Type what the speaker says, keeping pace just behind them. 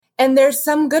And there's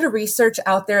some good research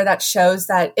out there that shows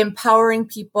that empowering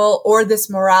people or this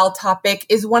morale topic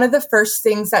is one of the first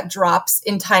things that drops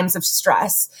in times of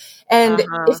stress. And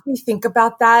if we think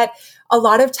about that, a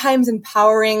lot of times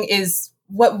empowering is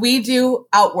what we do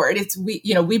outward. It's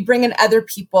we bring in other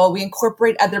people, we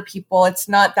incorporate other people. It's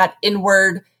not that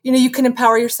inward, you can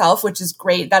empower yourself, which is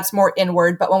great. That's more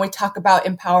inward. But when we talk about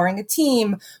empowering a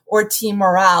team or team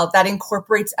morale, that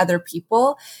incorporates other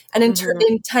people. And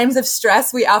in times of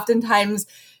stress, we oftentimes,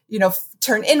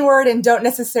 turn inward and don't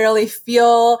necessarily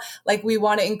feel like we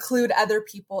want to include other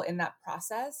people in that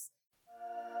process.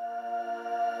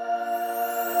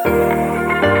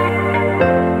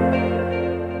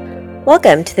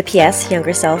 Welcome to the PS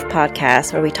Younger Self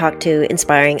podcast, where we talk to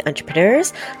inspiring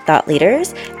entrepreneurs, thought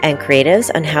leaders, and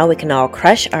creatives on how we can all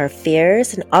crush our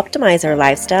fears and optimize our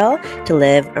lifestyle to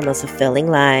live our most fulfilling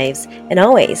lives, and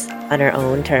always on our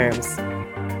own terms.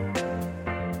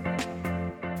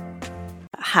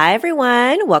 Hi,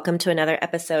 everyone. Welcome to another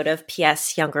episode of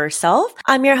PS Younger Self.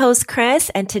 I'm your host,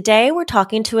 Chris, and today we're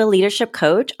talking to a leadership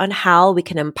coach on how we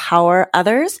can empower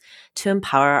others to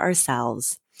empower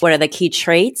ourselves. What are the key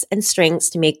traits and strengths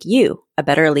to make you a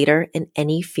better leader in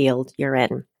any field you're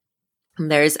in?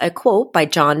 There's a quote by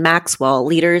John Maxwell: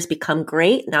 leaders become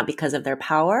great not because of their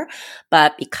power,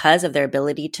 but because of their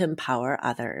ability to empower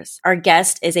others. Our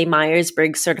guest is a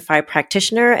Myers-Briggs certified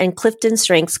practitioner and Clifton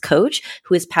Strengths coach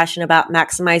who is passionate about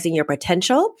maximizing your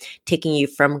potential, taking you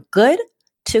from good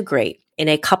to great in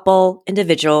a couple,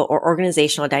 individual, or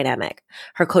organizational dynamic.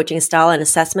 Her coaching style and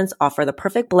assessments offer the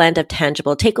perfect blend of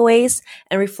tangible takeaways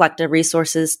and reflective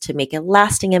resources to make a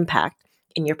lasting impact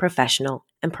in your professional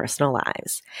and personal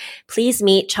lives. Please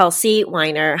meet Chelsea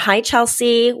Weiner. Hi,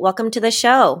 Chelsea. Welcome to the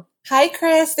show. Hi,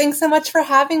 Chris. Thanks so much for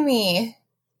having me.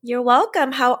 You're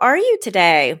welcome. How are you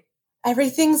today?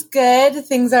 Everything's good.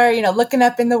 Things are, looking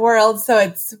up in the world, so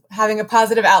it's having a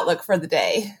positive outlook for the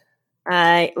day.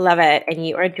 I love it. And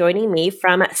you are joining me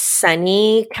from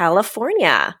sunny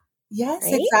California. Yes,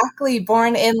 right? Exactly.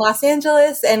 Born in Los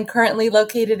Angeles and currently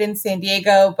located in San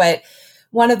Diego. But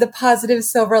one of the positive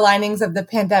silver linings of the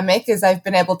pandemic is I've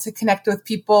been able to connect with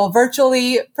people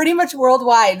virtually pretty much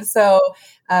worldwide. So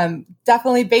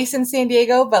definitely based in San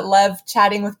Diego, but love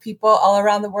chatting with people all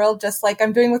around the world, just like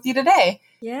I'm doing with you today.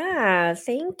 Yeah,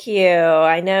 thank you.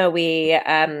 I know we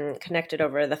connected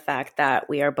over the fact that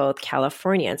we are both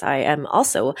Californians. I am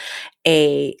also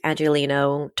a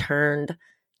Angelino turned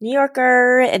New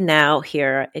Yorker and now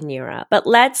here in Europe. But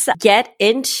let's get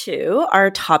into our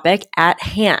topic at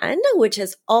hand, which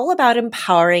is all about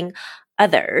empowering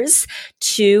others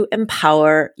to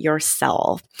empower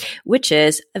yourself, which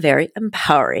is a very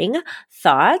empowering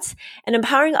thought. And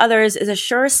empowering others is a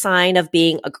sure sign of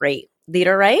being a great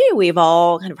leader, right? We've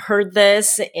all kind of heard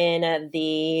this in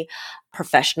the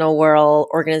professional world,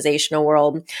 organizational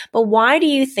world. But why do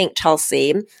you think,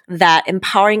 Chelsea, that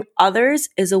empowering others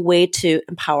is a way to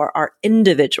empower our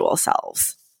individual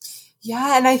selves?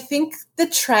 Yeah, and I think the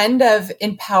trend of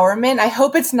empowerment, I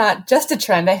hope it's not just a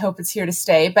trend, I hope it's here to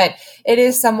stay, but it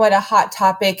is somewhat a hot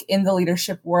topic in the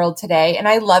leadership world today. And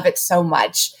I love it so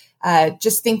much.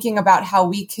 Just thinking about how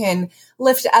we can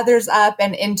lift others up,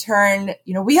 and in turn,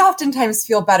 we oftentimes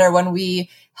feel better when we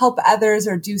help others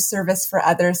or do service for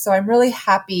others. So I'm really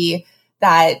happy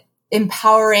that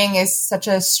empowering is such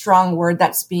a strong word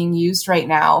that's being used right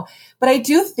now. But I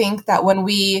do think that when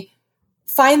we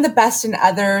find the best in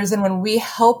others and when we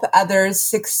help others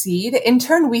succeed, in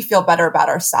turn, we feel better about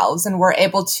ourselves and we're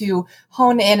able to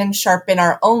hone in and sharpen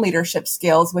our own leadership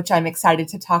skills, which I'm excited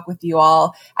to talk with you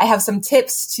all. I have some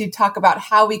tips to talk about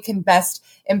how we can best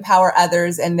empower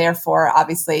others and therefore,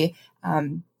 obviously,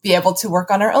 be able to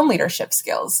work on our own leadership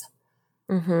skills.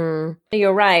 Mm-hmm.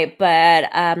 You're right.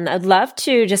 But I'd love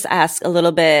to just ask a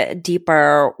little bit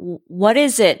deeper. What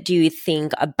is it, do you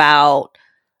think, about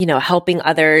helping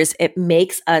others, it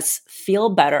makes us feel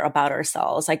better about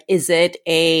ourselves? Like, is it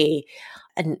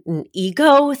an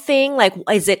ego thing? Like,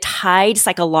 is it tied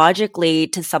psychologically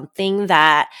to something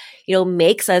that,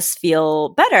 makes us feel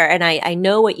better? And I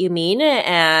know what you mean.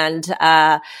 And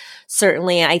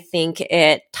certainly I think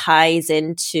it ties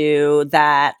into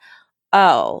that,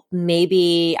 oh,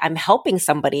 maybe I'm helping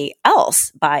somebody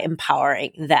else by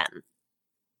empowering them.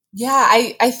 Yeah,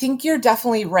 I think you're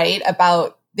definitely right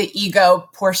about the ego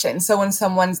portion. So when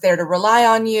someone's there to rely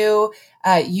on you,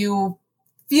 you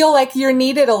feel like you're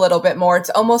needed a little bit more. It's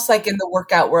almost like in the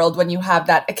workout world when you have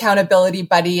that accountability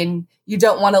buddy and you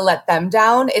don't want to let them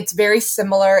down. It's very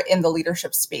similar in the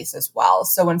leadership space as well.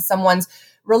 So when someone's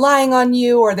relying on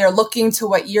you or they're looking to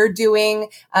what you're doing,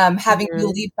 having you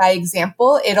lead by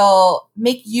example, it'll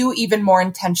make you even more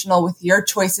intentional with your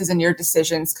choices and your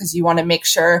decisions because you want to make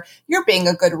sure you're being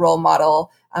a good role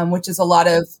model, which is a lot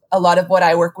of what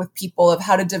I work with people of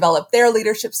how to develop their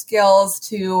leadership skills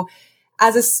to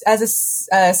as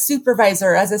a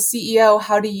supervisor, as a CEO,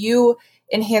 how do you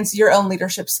enhance your own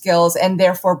leadership skills and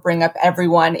therefore bring up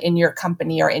everyone in your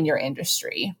company or in your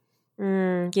industry?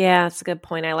 Yeah, that's a good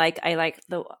point. I like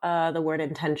the word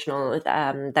intentional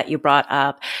that you brought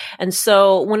up. And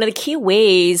so one of the key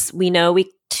ways we know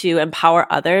to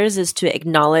empower others is to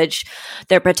acknowledge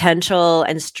their potential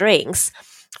and strengths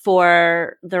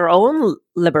for their own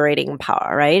liberating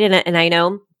power, right? And I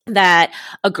know that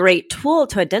a great tool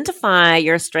to identify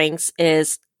your strengths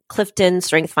is Clifton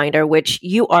Strength Finder, which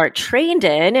you are trained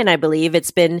in. And I believe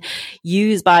it's been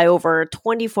used by over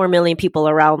 24 million people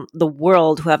around the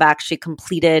world who have actually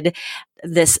completed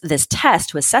this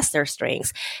test to assess their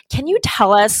strengths. Can you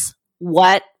tell us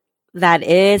what that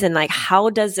is and like how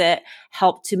does it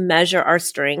help to measure our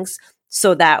strengths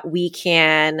so that we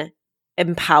can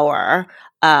empower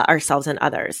ourselves and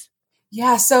others?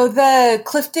 Yeah, so the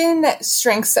Clifton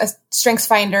Strengths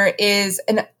Finder is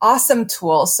an awesome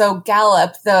tool. So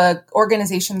Gallup, the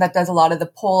organization that does a lot of the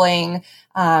polling,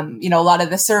 a lot of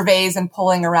the surveys and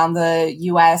polling around the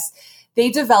US, they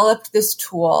developed this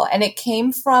tool and it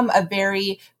came from a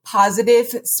very positive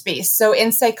space. So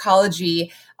in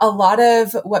psychology, a lot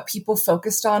of what people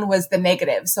focused on was the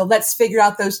negative. So let's figure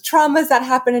out those traumas that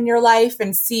happen in your life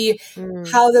and see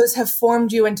how those have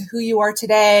formed you into who you are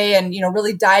today. And,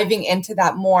 really diving into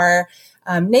that more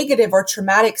negative or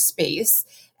traumatic space.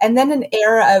 And then an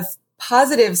era of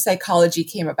positive psychology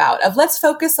came about of let's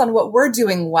focus on what we're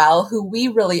doing well, who we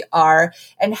really are,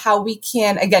 and how we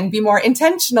can, again, be more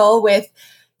intentional with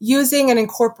using and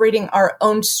incorporating our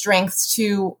own strengths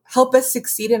to help us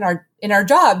succeed in our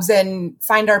jobs and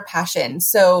find our passion.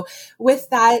 So with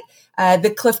that,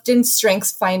 the Clifton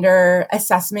Strengths Finder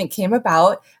assessment came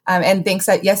about. And thanks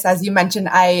that, yes, as you mentioned,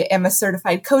 I am a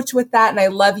certified coach with that. And I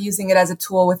love using it as a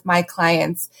tool with my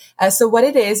clients. So what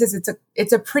it is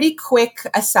it's a pretty quick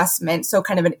assessment. So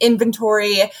kind of an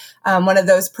inventory, one of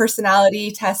those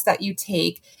personality tests that you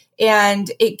take.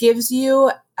 And it gives you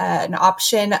an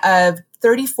option of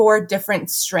 34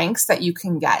 different strengths that you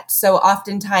can get. So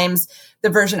oftentimes the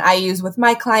version I use with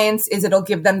my clients is it'll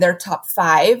give them their top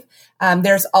 5.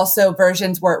 There's also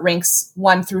versions where it ranks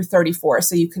 1 through 34.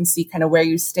 So you can see kind of where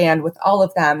you stand with all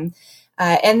of them.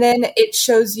 And then it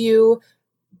shows you,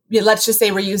 let's just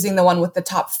say we're using the one with the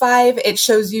top 5. It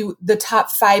shows you the top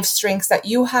 5 strengths that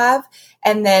you have.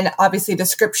 And then obviously a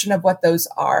description of what those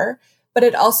are. But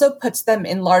it also puts them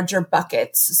in larger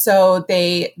buckets. So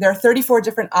there are 34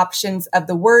 different options of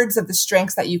the words of the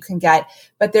strengths that you can get,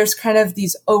 but there's kind of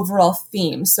these overall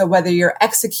themes. So whether you're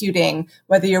executing,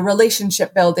 whether you're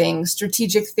relationship building,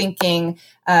 strategic thinking,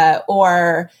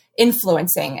 or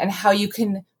influencing, and how you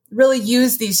can really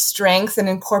use these strengths and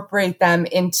incorporate them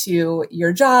into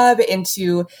your job,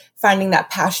 into finding that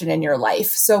passion in your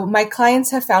life. So my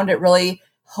clients have found it really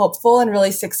hopeful and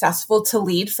really successful to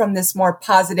lead from this more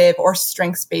positive or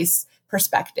strengths-based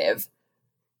perspective.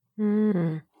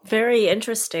 Very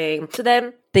interesting. So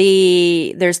then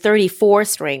there's 34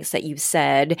 strengths that you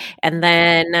said, and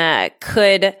then it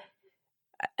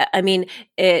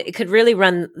could really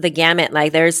run the gamut.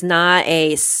 Like there's not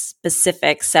a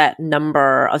specific set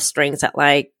number of strengths that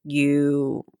like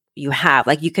you have.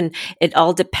 Like it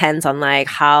all depends on like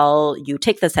how you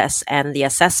take the test and the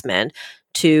assessment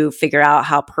to figure out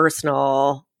how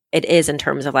personal it is in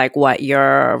terms of like what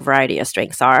your variety of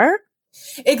strengths are.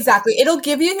 Exactly. It'll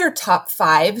give you your top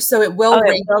 5. So it will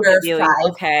rank your 5.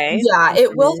 Okay. Yeah,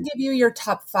 it will give you your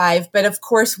top 5. But of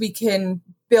course, we can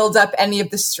build up any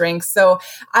of the strengths. So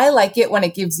I like it when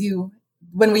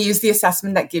we use the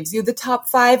assessment that gives you the top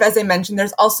 5. As I mentioned,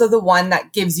 there's also the one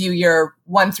that gives you your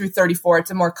 1 through 34.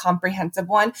 It's a more comprehensive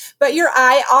one. But your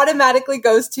eye automatically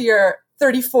goes to your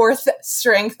 34th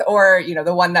strength or,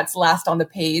 the one that's last on the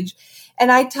page.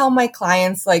 And I tell my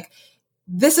clients, like,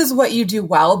 this is what you do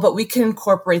well, but we can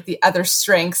incorporate the other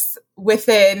strengths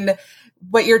within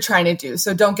what you're trying to do.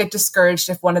 So don't get discouraged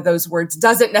if one of those words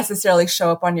doesn't necessarily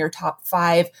show up on your top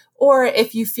 5, or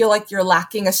if you feel like you're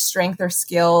lacking a strength or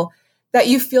skill that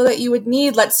you feel that you would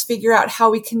need, let's figure out how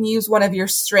we can use one of your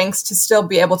strengths to still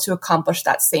be able to accomplish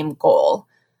that same goal.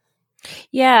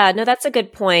 Yeah, no, that's a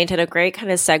good point and a great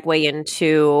kind of segue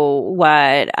into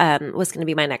what was going to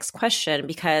be my next question,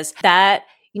 because that,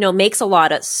 makes a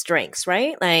lot of strengths,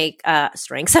 right? Like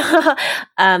strengths,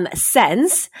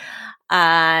 sense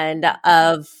and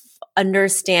of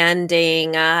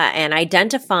understanding and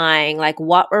identifying like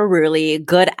what we're really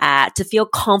good at to feel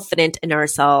confident in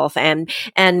ourselves. And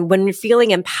when we're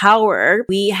feeling empowered,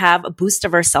 we have a boost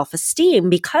of our self-esteem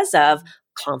because of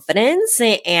confidence,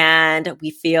 and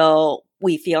we feel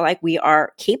like we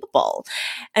are capable.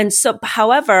 And so,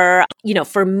 however,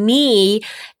 for me,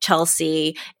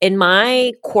 Chelsea, in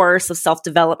my course of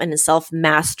self-development and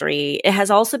self-mastery, it has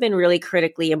also been really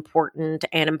critically important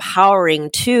and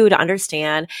empowering too, to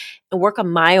understand and work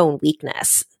on my own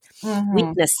weaknesses,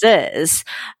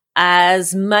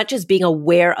 as much as being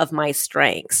aware of my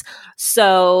strengths.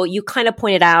 So you kind of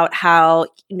pointed out how,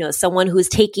 someone who's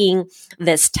taking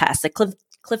this test, the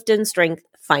Clifton Strength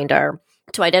Finder,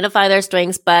 to identify their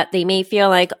strengths, but they may feel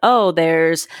like, oh,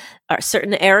 there's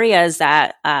certain areas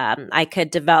that I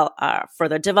could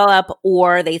further develop,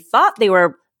 or they thought they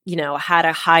were, had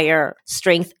a higher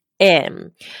strength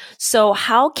in. So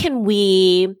how can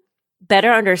we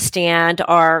better understand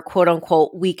our quote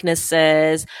unquote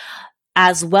weaknesses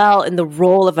as well in the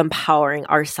role of empowering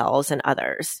ourselves and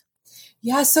others?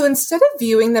 Yeah. So instead of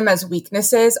viewing them as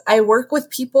weaknesses, I work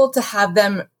with people to have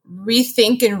them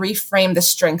rethink and reframe the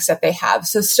strengths that they have.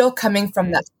 So still coming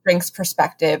from that strengths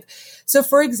perspective. So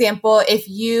for example, if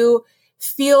you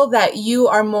feel that you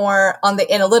are more on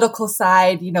the analytical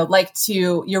side,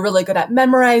 you're really good at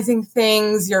memorizing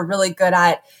things, you're really good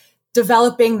at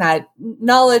developing that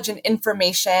knowledge and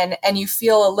information, and you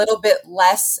feel a little bit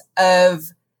less of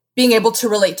being able to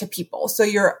relate to people. So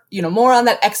you're, more on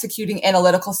that executing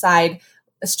analytical side,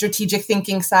 a strategic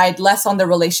thinking side, less on the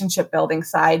relationship building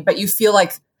side, but you feel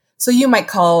like, so you might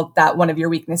call that one of your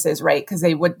weaknesses, right? Because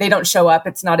they don't show up.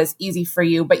 It's not as easy for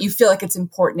you, but you feel like it's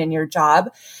important in your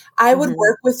job. I would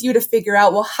work with you to figure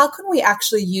out, well, how can we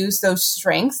actually use those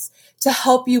strengths to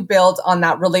help you build on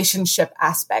that relationship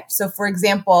aspect? So for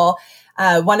example,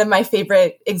 one of my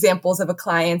favorite examples of a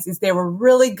client is they were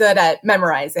really good at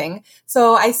memorizing.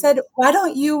 So I said, why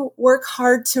don't you work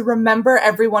hard to remember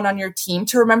everyone on your team,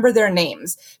 to remember their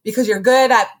names? Because you're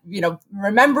good at,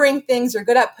 remembering things. You're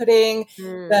good at putting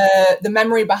the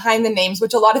memory behind the names,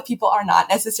 which a lot of people are not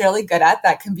necessarily good at.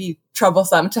 That can be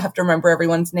troublesome to have to remember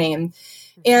everyone's name.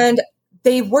 And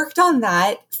they worked on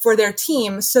that for their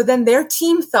team. So then their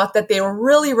team thought that they were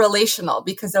really relational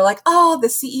because they're like, oh, the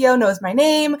CEO knows my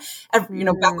name. Back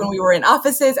when we were in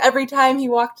offices, every time he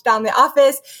walked down the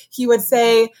office, he would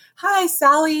say, hi,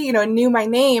 Sally, knew my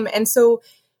name. And so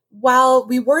while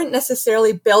we weren't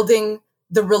necessarily building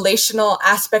the relational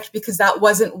aspect because that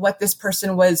wasn't what this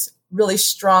person was really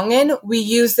strong in, we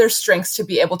used their strengths to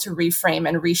be able to reframe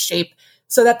and reshape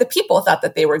so that the people thought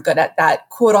that they were good at that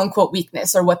quote unquote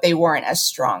weakness or what they weren't as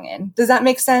strong in. Does that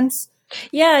make sense?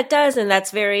 Yeah, it does. And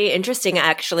that's very interesting,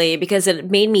 actually, because it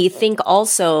made me think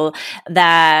also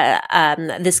that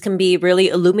this can be really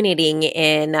illuminating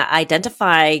in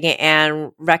identifying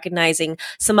and recognizing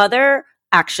some other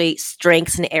actually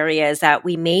strengths and areas that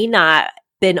we may not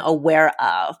been aware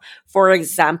of. For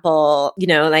example,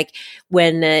 like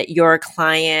when your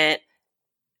client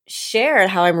shared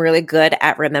how I'm really good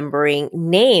at remembering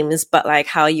names, but like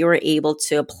how you were able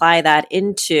to apply that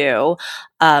into,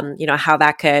 how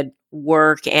that could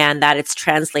work and that it's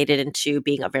translated into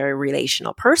being a very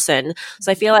relational person.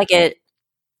 So I feel like it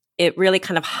really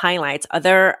kind of highlights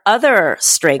other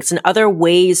strengths and other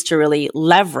ways to really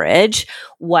leverage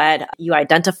what you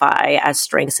identify as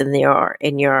strengths in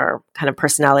your kind of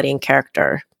personality and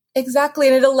character. Exactly.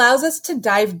 And it allows us to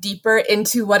dive deeper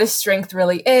into what a strength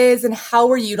really is and how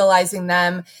we're utilizing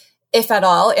them, if at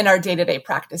all, in our day-to-day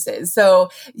practices.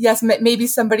 So yes, maybe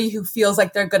somebody who feels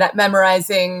like they're good at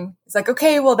memorizing is like,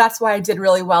 okay, well, that's why I did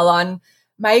really well on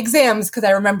my exams because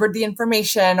I remembered the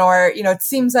information, or, it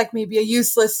seems like maybe a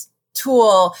useless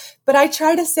tool, but I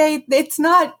try to say it's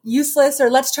not useless, or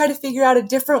let's try to figure out a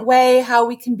different way, how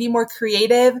we can be more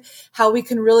creative, how we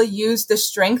can really use the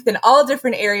strength in all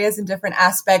different areas and different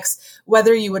aspects,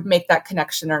 whether you would make that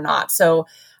connection or not. So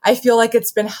I feel like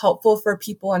it's been helpful for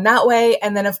people in that way.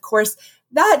 And then of course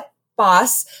that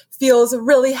boss feels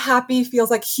really happy,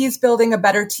 feels like he's building a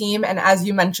better team. And as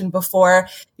you mentioned before,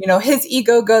 his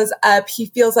ego goes up. He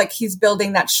feels like he's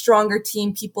building that stronger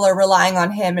team. People are relying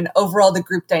on him, and overall the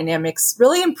group dynamics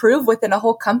really improve within a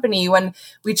whole company when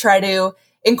we try to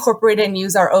incorporate and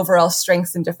use our overall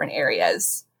strengths in different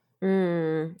areas.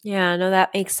 Yeah, no,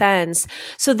 that makes sense.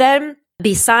 So then,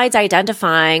 besides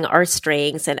identifying our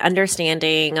strengths and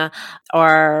understanding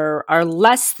are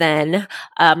less than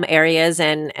areas,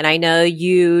 and I know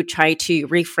you try to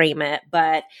reframe it,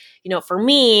 but for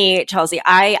me, Chelsea,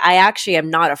 I actually am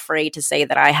not afraid to say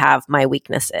that I have my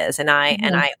weaknesses, and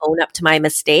I own up to my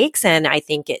mistakes. And I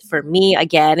think for me,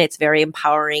 again, it's very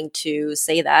empowering to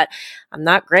say that I'm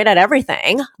not great at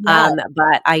everything, but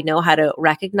I know how to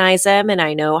recognize them and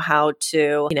I know how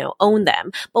to, own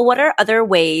them. But what are other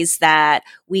ways that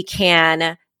we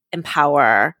can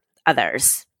empower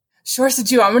others? Sure. So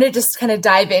do you want me to just kind of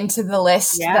dive into the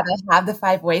list that I have, the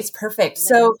 5 ways? Perfect.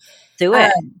 So do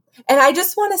it. And I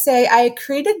just want to say I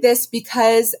created this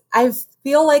because I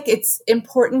feel like it's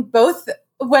important both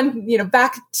when,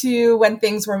 back to when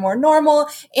things were more normal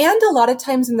and a lot of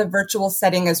times in the virtual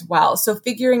setting as well. So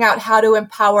figuring out how to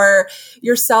empower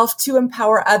yourself to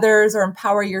empower others or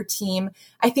empower your team,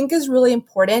 I think is really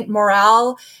important.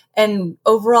 Morale and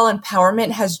overall empowerment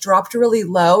has dropped really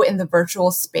low in the virtual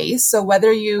space. So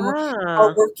whether you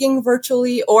are working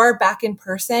virtually or back in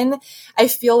person, I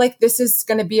feel like this is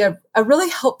going to be a really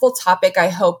helpful topic, I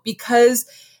hope, because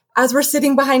as we're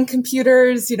sitting behind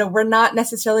computers, we're not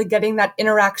necessarily getting that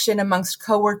interaction amongst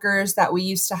coworkers that we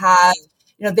used to have.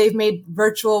 They've made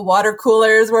virtual water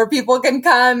coolers where people can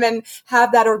come and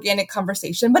have that organic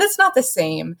conversation, but it's not the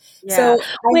same. Yeah. So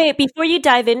wait, before you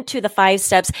dive into the 5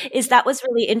 steps, that was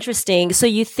really interesting. So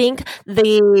you think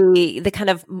the kind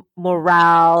of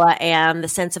morale and the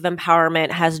sense of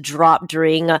empowerment has dropped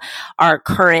during our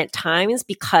current times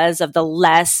because of the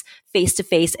less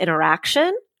face-to-face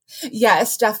interaction?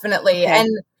 Yes, definitely. Okay.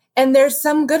 And there's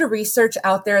some good research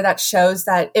out there that shows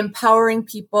that empowering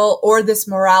people or this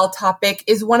morale topic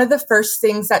is one of the first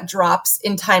things that drops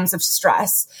in times of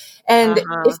stress. And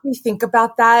if we think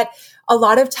about that, a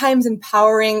lot of times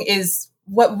empowering is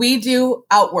what we do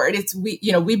outward. It's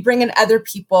we bring in other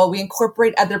people, we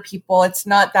incorporate other people. It's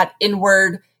not that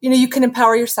inward. You can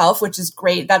empower yourself, which is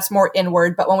great. That's more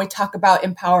inward. But when we talk about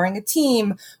empowering a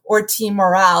team or team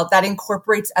morale, that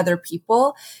incorporates other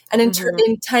people. And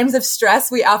in times of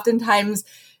stress, we oftentimes,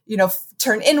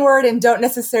 turn inward and don't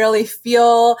necessarily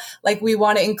feel like we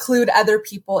want to include other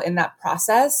people in that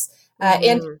process.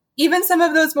 And even some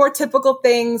of those more typical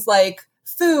things like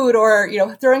food or,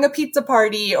 throwing a pizza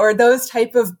party or those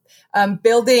type of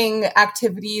building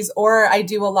activities, or I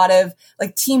do a lot of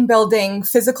like team building,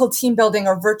 physical team building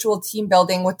or virtual team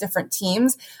building with different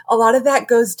teams. A lot of that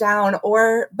goes down,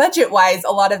 or budget wise,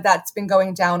 a lot of that's been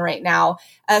going down right now.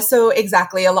 So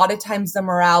exactly. A lot of times the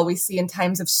morale we see in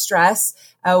times of stress,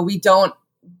 we don't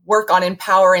work on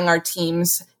empowering our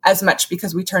teams as much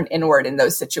because we turn inward in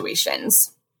those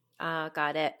situations.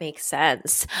 Got it. Makes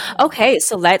sense. Okay.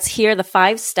 So let's hear the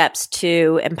 5 steps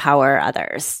to empower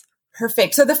others.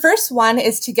 Perfect. So the first one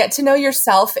is to get to know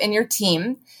yourself and your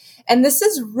team. And this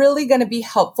is really going to be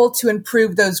helpful to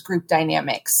improve those group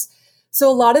dynamics. So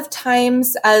a lot of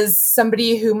times as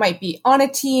somebody who might be on a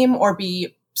team or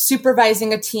be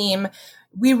supervising a team,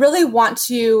 we really want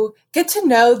to get to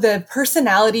know the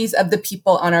personalities of the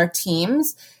people on our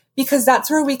teams, because that's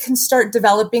where we can start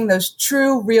developing those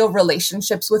true, real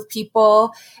relationships with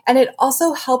people. And it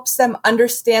also helps them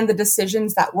understand the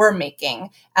decisions that we're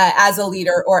making as a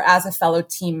leader or as a fellow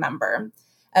team member.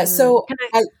 Can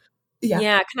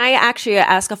I actually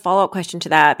ask a follow-up question to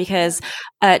that? Because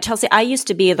Chelsea, I used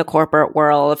to be in the corporate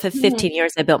world. For 15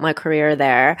 years, I built my career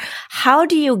there. How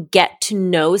do you get to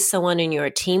know someone in your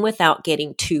team without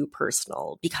getting too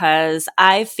personal? Because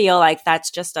I feel like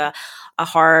that's just a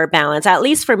hard balance. At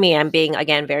least for me, I'm being,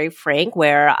 again, very frank,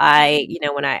 where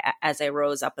as I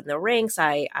rose up in the ranks,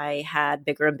 I had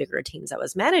bigger and bigger teams I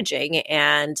was managing.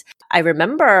 And I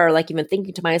remember even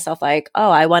thinking to myself, I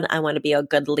want to be a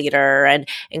good leader and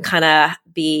kind of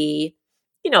be,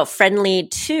 friendly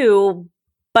too,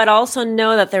 but also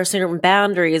know that there are certain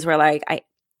boundaries where I'm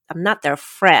not their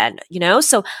friend,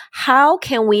 So how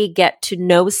can we get to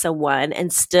know someone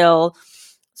and still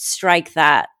strike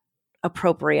that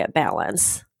appropriate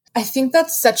balance? I think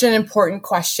that's such an important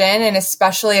question. And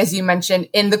especially as you mentioned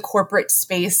in the corporate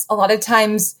space, a lot of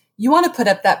times you want to put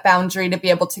up that boundary to be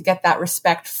able to get that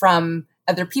respect from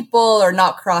other people or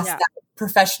not cross that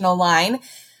professional line.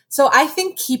 So I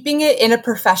think keeping it in a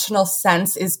professional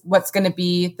sense is what's going to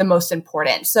be the most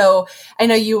important. So I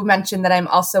know you mentioned that I'm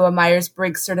also a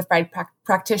Myers-Briggs certified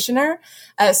practitioner.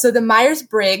 So the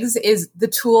Myers-Briggs is the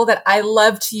tool that I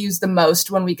love to use the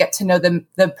most when we get to know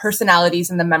the personalities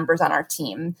and the members on our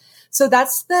team. So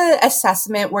that's the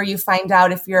assessment where you find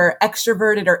out if you're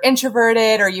extroverted or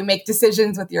introverted, or you make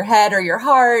decisions with your head or your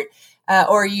heart,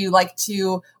 or you like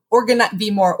to be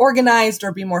more organized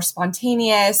or be more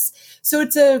spontaneous. So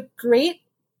it's a great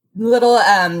little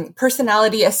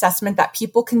personality assessment that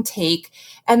people can take.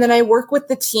 And then I work with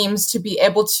the teams to be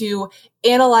able to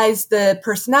analyze the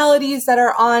personalities that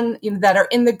are that are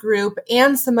in the group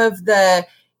and some of the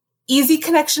easy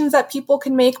connections that people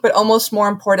can make, but almost more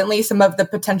importantly, some of the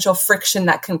potential friction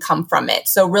that can come from it.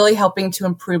 So really helping to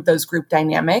improve those group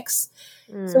dynamics.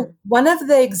 So one of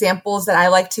the examples that I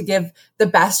like to give the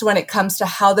best when it comes to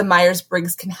how the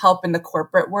Myers-Briggs can help in the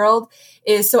corporate world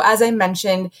is, so as I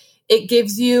mentioned, it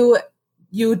gives you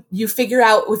figure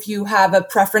out if you have a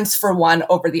preference for one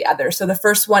over the other. So the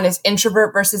first one is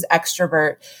introvert versus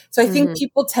extrovert. So I think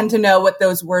people tend to know what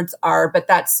those words are, but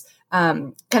that's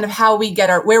kind of how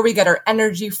where we get our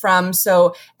energy from.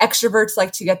 So extroverts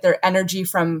like to get their energy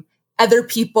from other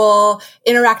people.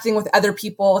 Interacting with other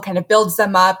people kind of builds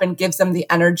them up and gives them the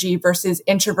energy, versus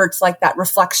introverts like that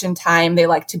reflection time. They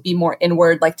like to be more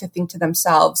inward, like to think to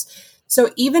themselves.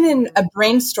 So even in a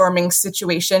brainstorming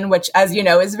situation, which, as you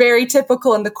know, is very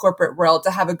typical in the corporate world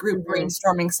to have a group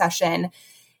brainstorming session,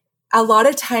 a lot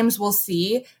of times we'll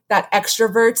see that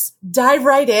extroverts dive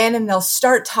right in and they'll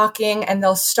start talking and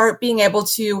they'll start being able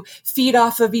to feed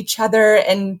off of each other,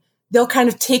 and they'll kind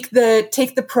of take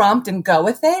the prompt and go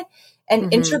with it. And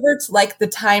introverts like the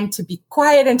time to be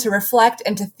quiet and to reflect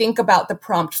and to think about the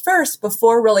prompt first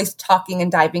before really talking and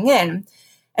diving in.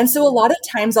 And so a lot of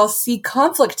times I'll see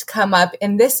conflict come up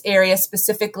in this area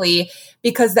specifically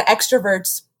because the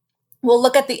extroverts will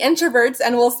look at the introverts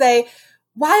and will say,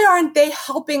 why aren't they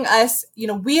helping us?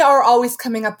 We are always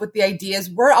coming up with the ideas.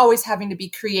 We're always having to be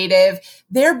creative.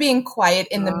 They're being quiet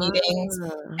in the meetings.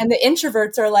 And the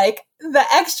introverts are like, the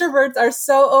extroverts are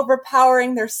so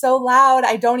overpowering. They're so loud.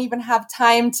 I don't even have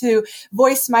time to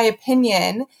voice my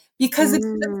opinion, because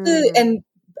and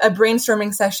a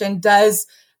brainstorming session does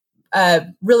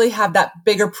really have that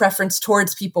bigger preference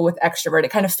towards people with extrovert.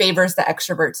 It kind of favors the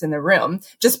extroverts in the room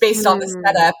just based on the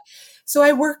setup. So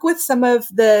I work with some of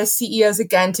the CEOs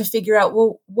again to figure out,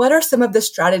 well, what are some of the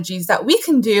strategies that we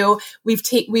can do? We've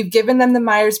given them the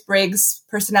Myers-Briggs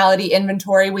personality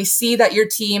inventory. We see that your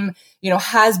team,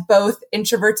 has both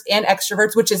introverts and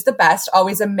extroverts, which is the best,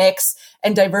 always a mix,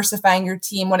 and diversifying your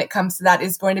team when it comes to that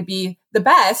is going to be the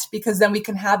best, because then we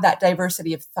can have that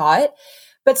diversity of thought.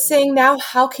 But saying now,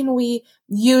 how can we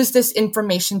use this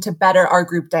information to better our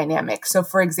group dynamic? So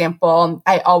for example,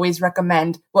 I always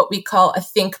recommend what we call a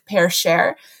think, pair,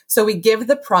 share. So we give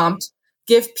the prompt,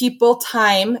 give people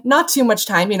time, not too much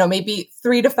time, maybe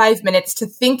 3 to 5 minutes to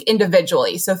think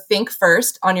individually. So think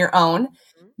first on your own,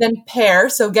 then pair.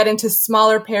 So get into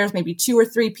smaller pairs, maybe 2 or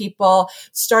 3 people,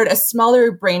 start a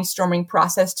smaller brainstorming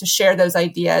process to share those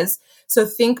ideas. So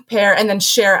think, pair, and then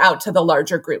share out to the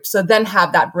larger group. So then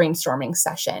have that brainstorming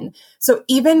session. So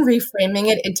even reframing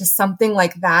it into something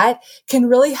like that can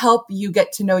really help you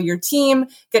get to know your team,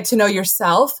 get to know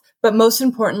yourself, but most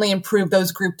importantly, improve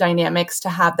those group dynamics to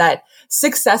have that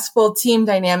successful team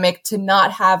dynamic, to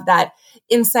not have that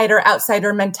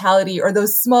insider-outsider mentality or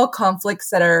those small conflicts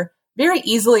that are very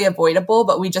easily avoidable,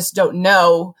 but we just don't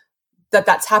know that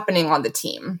that's happening on the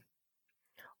team.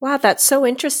 Wow, that's so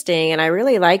interesting. And I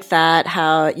really like that,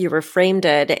 how you reframed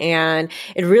it. And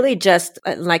it really just,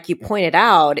 like you pointed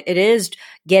out, it is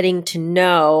getting to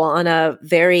know on a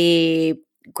very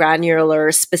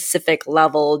granular, specific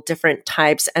level, different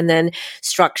types, and then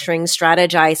structuring,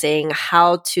 strategizing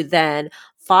how to then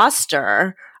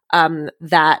foster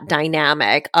that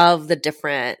dynamic of the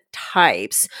different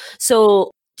types. So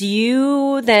do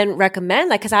you then recommend,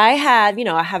 because I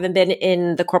haven't been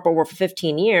in the corporate world for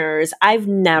 15 years. I've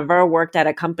never worked at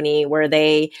a company where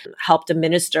they helped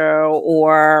administer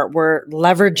or were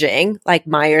leveraging like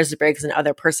Myers-Briggs and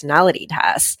other personality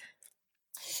tests.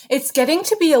 It's getting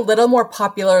to be a little more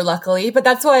popular, luckily, but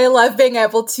that's why I love being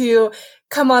able to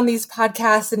come on these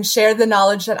podcasts and share the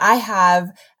knowledge that I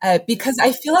have, because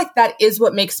I feel like that is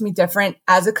what makes me different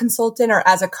as a consultant or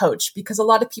as a coach, because a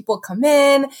lot of people come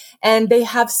in and they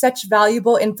have such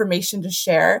valuable information to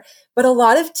share, but a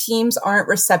lot of teams aren't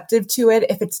receptive to it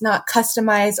if it's not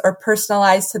customized or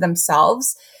personalized to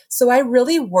themselves. So I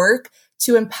really work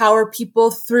to empower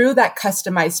people through that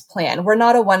customized plan. We're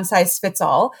not a one size fits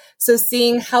all. So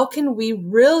seeing how can we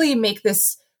really make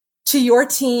this to your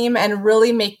team and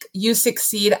really make you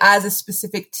succeed as a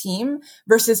specific team,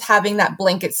 versus having that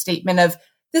blanket statement of,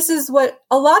 this is what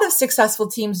a lot of successful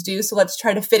teams do, so let's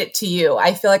try to fit it to you.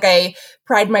 I feel like I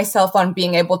pride myself on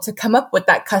being able to come up with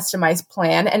that customized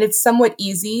plan, and it's somewhat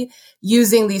easy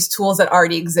using these tools that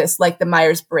already exist, like the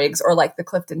Myers-Briggs or like the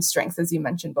Clifton Strengths, as you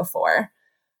mentioned before.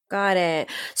 Got it.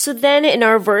 So then in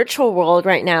our virtual world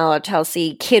right now,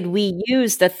 Chelsea, could we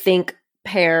use the think,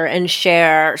 pair, and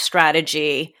share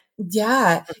strategy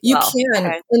Yeah, as you well? can.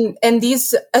 Okay. And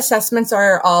these assessments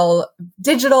are all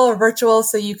digital or virtual,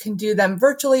 so you can do them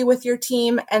virtually with your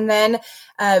team. And then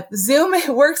Zoom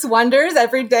works wonders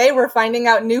every day. We're finding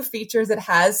out new features it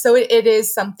has. So it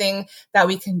is something that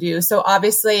we can do. So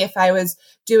obviously, if I was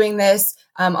doing this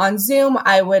on Zoom,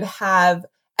 I would have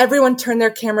everyone turn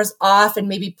their cameras off and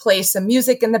maybe play some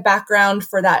music in the background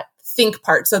for that think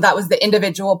part. So that was the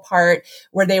individual part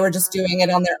where they were just doing it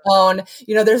on their own.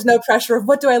 There's no pressure of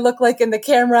what do I look like in the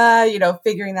camera,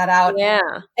 figuring that out. Yeah.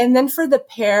 And then for the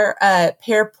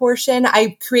pair portion,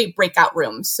 I create breakout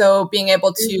rooms. So being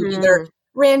able to either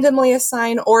randomly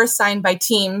assign or assign by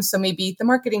team. So maybe the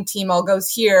marketing team all goes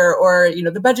here, or,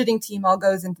 the budgeting team all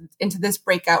goes into this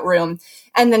breakout room.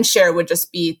 And then share would just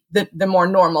be the more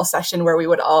normal session where we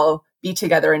would all be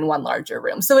together in one larger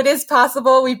room. So it is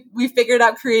possible. We figured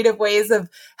out creative ways of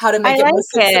how to make it more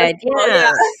successful.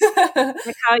 Yeah.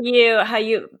 Like how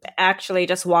you actually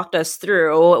just walked us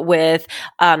through with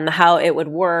how it would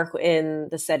work in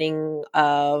the setting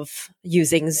of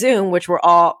using Zoom, which we're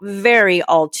all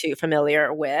too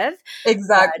familiar with.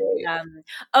 Exactly.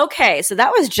 But, okay, so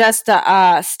that was just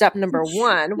step number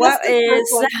one. What the first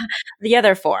is one. the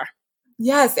other four?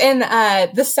 Yes. And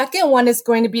the second one is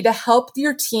going to be to help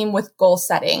your team with goal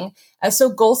setting. So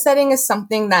goal setting is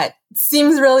something that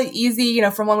seems really easy.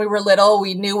 From when we were little,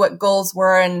 we knew what goals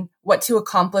were and what to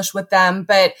accomplish with them.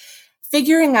 But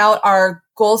figuring out our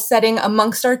goal setting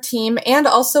amongst our team, and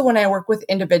also when I work with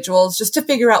individuals, just to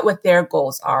figure out what their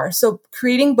goals are. So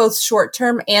creating both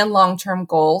short-term and long-term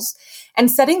goals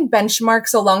and setting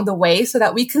benchmarks along the way so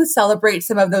that we can celebrate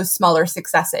some of those smaller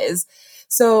successes.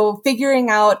 So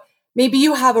figuring out, maybe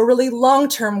you have a really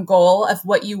long-term goal of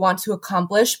what you want to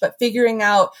accomplish, but figuring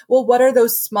out, well, what are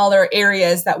those smaller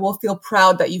areas that we'll feel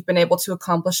proud that you've been able to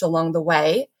accomplish along the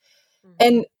way?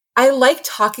 And I like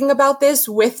talking about this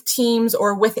with teams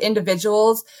or with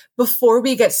individuals before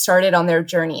we get started on their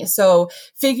journey. So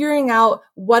figuring out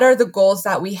what are the goals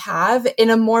that we have in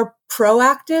a more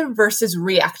proactive versus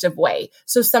reactive way.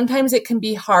 So sometimes it can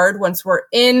be hard once we're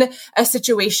in a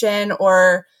situation,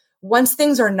 or once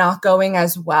things are not going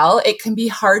as well, it can be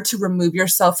hard to remove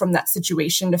yourself from that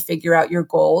situation to figure out your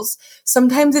goals.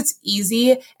 Sometimes it's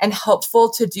easy and helpful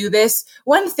to do this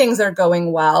when things are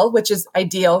going well, which is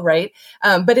ideal, right?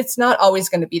 But it's not always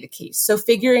going to be the case. So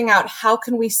figuring out how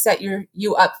can we set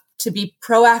you up to be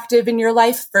proactive in your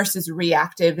life versus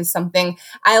reactive is something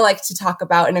I like to talk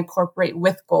about and incorporate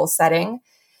with goal setting.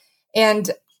 And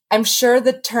I'm sure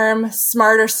the term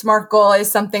SMART or SMART goal is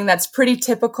something that's pretty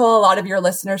typical. A lot of your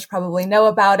listeners probably know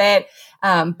about it.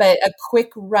 But a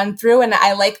quick run through, and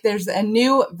there's a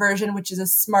new version, which is a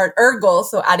SMART-er goal.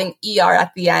 So adding ER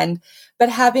at the end, but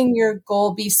having your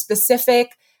goal be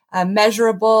specific,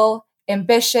 measurable,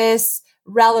 ambitious,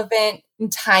 relevant,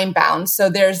 and time bound. So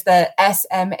there's the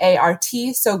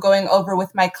SMART. So going over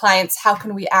with my clients, how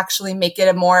can we actually make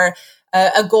it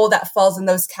a goal that falls in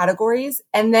those categories?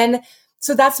 And then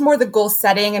so that's more the goal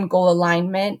setting and goal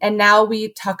alignment. And now we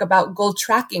talk about goal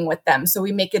tracking with them. So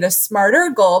we make it a smarter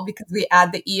goal because we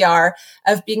add the ER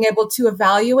of being able to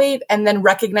evaluate and then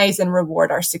recognize and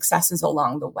reward our successes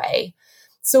along the way.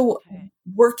 So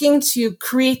working to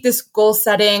create this goal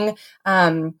setting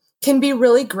can be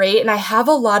really great. And I have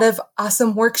a lot of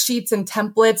awesome worksheets and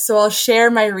templates. So I'll share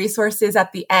my resources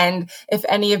at the end. If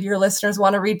any of your listeners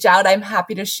want to reach out, I'm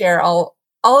happy to share all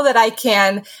that I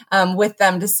can with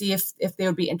them to see if they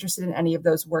would be interested in any of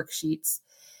those worksheets.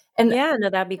 And yeah,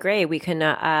 no, that'd be great. We can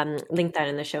link that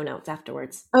in the show notes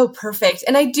afterwards. Oh, perfect.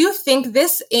 And I do think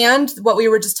this, and what we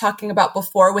were just talking about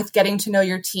before with getting to know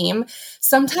your team,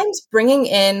 sometimes bringing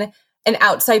in an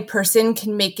outside person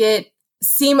can make it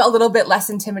seem a little bit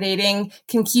less intimidating,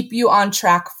 can keep you on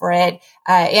track for it,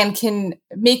 and can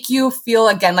make you feel,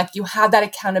 again, like you have that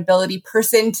accountability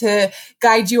person to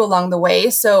guide you along the way.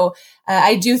 So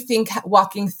I do think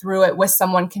walking through it with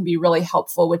someone can be really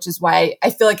helpful, which is why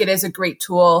I feel like it is a great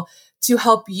tool to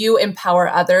help you empower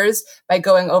others by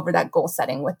going over that goal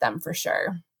setting with them for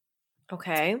sure.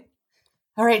 Okay.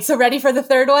 All right. So ready for the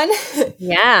third one?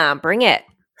 Yeah, bring it.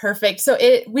 Perfect. So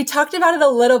we talked about it a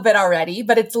little bit already,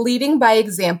 but it's leading by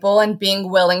example and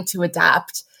being willing to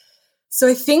adapt. So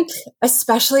I think,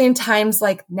 especially in times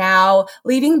like now,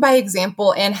 leading by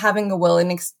example and having a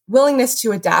willingness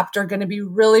to adapt are going to be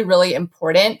really, really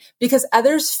important because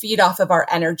others feed off of our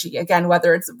energy. Again,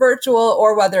 whether it's virtual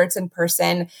or whether it's in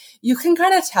person, you can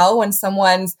kind of tell when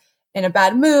someone's in a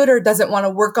bad mood or doesn't want to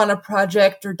work on a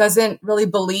project or doesn't really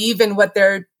believe in what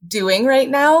they're doing right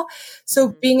now. So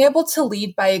being able to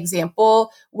lead by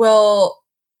example will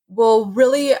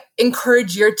really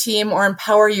encourage your team or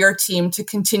empower your team to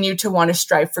continue to want to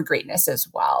strive for greatness as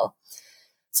well.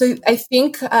 So I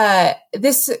think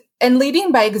this, and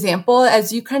leading by example,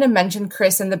 as you kind of mentioned,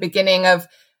 Chris, in the beginning, of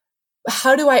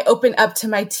how do I open up to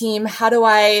my team? How do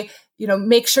I,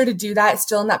 make sure to do that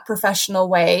still in that professional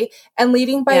way? And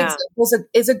leading by examples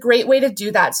is a great way to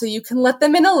do that. So you can let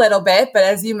them in a little bit, but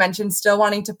as you mentioned, still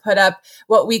wanting to put up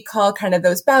what we call kind of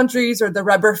those boundaries or the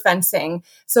rubber fencing.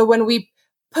 So when we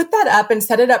put that up and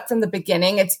set it up from the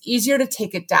beginning, it's easier to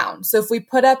take it down. So if we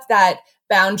put up that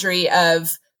boundary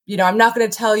of, I'm not going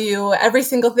to tell you every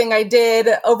single thing I did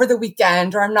over the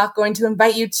weekend, or I'm not going to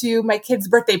invite you to my kid's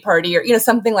birthday party, or,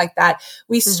 something like that.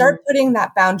 We start putting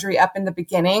that boundary up in the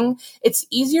beginning. It's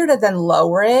easier to then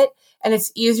lower it, and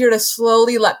it's easier to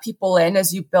slowly let people in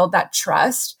as you build that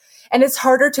trust. And it's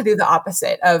harder to do the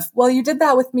opposite of, well, you did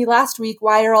that with me last week.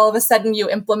 Why are all of a sudden you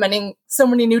implementing so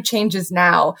many new changes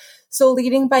now? So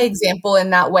leading by example in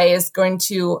that way is going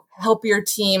to help your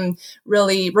team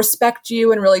really respect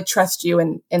you and really trust you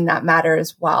in that matter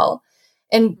as well.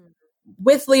 And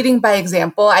with leading by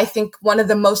example, I think one of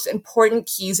the most important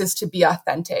keys is to be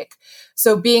authentic.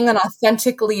 So being an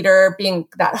authentic leader, being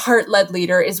that heart-led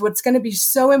leader is what's going to be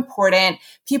so important.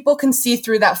 People can see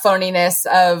through that phoniness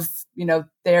of,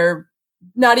 they're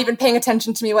not even paying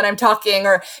attention to me when I'm talking,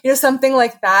 or, something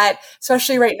like that.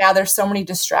 Especially right now, there's so many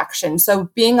distractions. So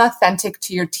being authentic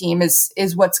to your team is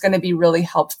what's going to be really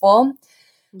helpful.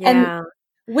 Yeah. And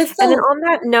and then on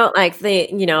that note, like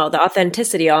the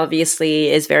authenticity obviously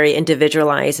is very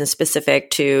individualized and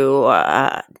specific to,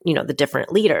 the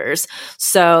different leaders.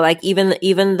 So like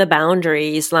even the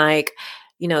boundaries, like,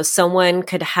 someone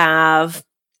could have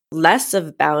less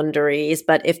of boundaries,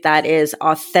 but if that is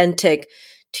authentic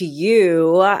to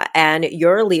you and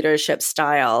your leadership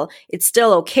style, it's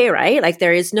still okay, right? Like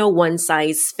there is no one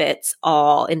size fits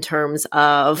all in terms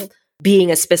of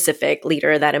being a specific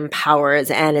leader that empowers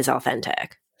and is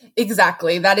authentic.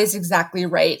 Exactly. That is exactly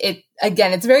right.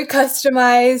 It's very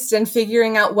customized and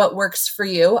figuring out what works for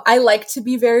you. I like to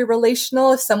be very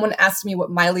relational. If someone asks me what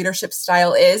my leadership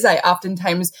style is, I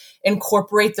oftentimes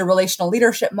incorporate the relational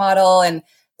leadership model and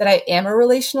that I am a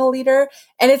relational leader.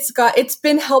 And it's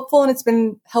been helpful, and it's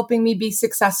been helping me be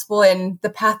successful in the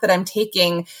path that I'm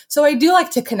taking. So I do like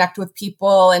to connect with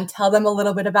people and tell them a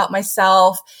little bit about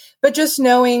myself, but just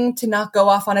knowing to not go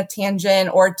off on a tangent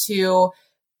or to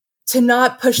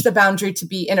not push the boundary to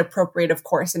be inappropriate, of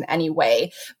course, in any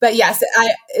way. But yes,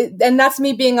 and that's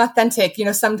me being authentic.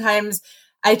 Sometimes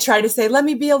I try to say, let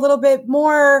me be a little bit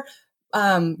more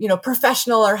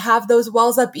professional, or have those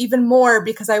walls up even more,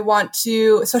 because I want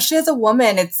to, especially as a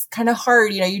woman, it's kind of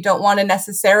hard. You don't want to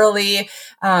necessarily,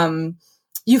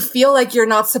 you feel like you're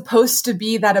not supposed to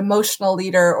be that emotional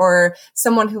leader or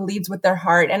someone who leads with their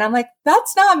heart. And I'm like,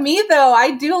 that's not me though.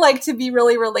 I do like to be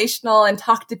really relational and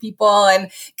talk to people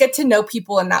and get to know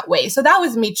people in that way. So that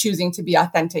was me choosing to be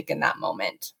authentic in that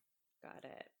moment. Got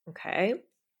it. Okay.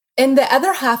 And the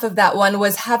other half of that one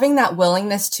was having that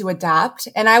willingness to adapt.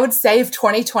 And I would say if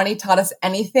 2020 taught us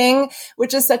anything,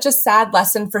 which is such a sad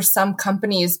lesson for some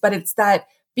companies, but it's that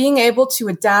being able to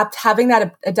adapt, having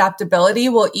that adaptability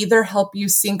will either help you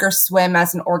sink or swim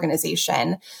as an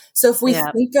organization. So if we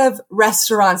think of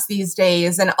restaurants these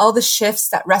days and all the shifts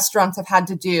that restaurants have had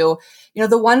to do,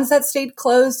 the ones that stayed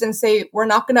closed and say, we're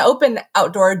not going to open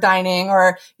outdoor dining,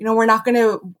 or, we're not going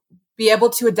to be able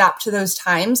to adapt to those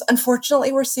times.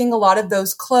 Unfortunately, we're seeing a lot of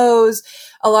those close.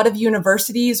 A lot of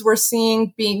universities we're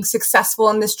seeing being successful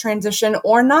in this transition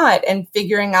or not, and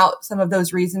figuring out some of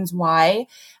those reasons why.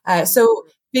 So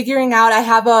figuring out, I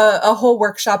have a whole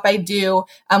workshop I do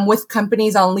with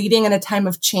companies on leading in a time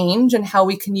of change and how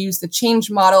we can use the change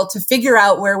model to figure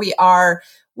out where we are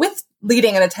with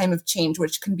leading in a time of change,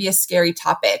 which can be a scary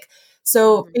topic.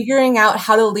 So figuring out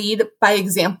how to lead by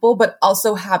example, but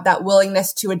also have that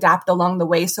willingness to adapt along the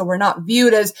way. So we're not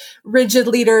viewed as rigid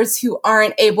leaders who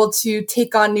aren't able to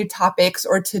take on new topics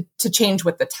or to change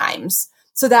with the times.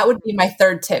 So that would be my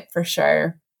third tip for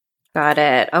sure. Got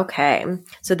it. Okay.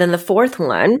 So then the fourth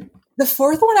one. The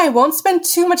fourth one I won't spend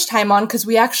too much time on because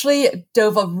we actually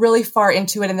dove really far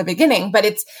into it in the beginning, but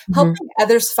it's helping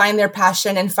others find their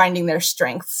passion and finding their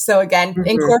strengths. So again,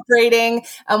 incorporating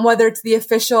whether it's the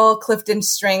official Clifton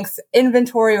Strengths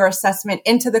inventory or assessment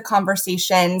into the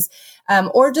conversations,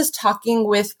 or just talking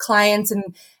with clients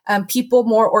and people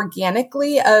more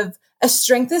organically of a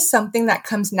strength is something that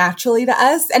comes naturally to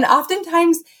us. And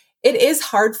oftentimes it is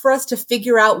hard for us to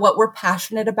figure out what we're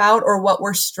passionate about or what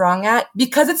we're strong at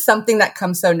because it's something that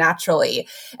comes so naturally.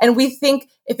 And we think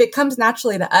if it comes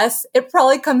naturally to us, it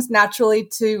probably comes naturally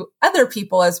to other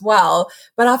people as well.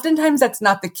 But oftentimes that's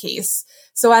not the case.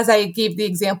 So as I gave the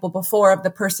example before of the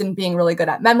person being really good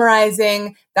at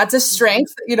memorizing, that's a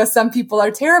strength. Some people are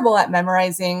terrible at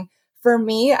memorizing. For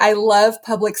me, I love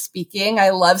public speaking.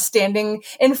 I love standing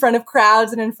in front of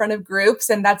crowds and in front of groups.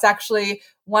 And that's actually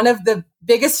one of the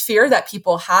biggest fear that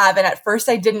people have. And at first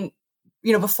I didn't,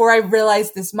 before I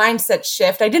realized this mindset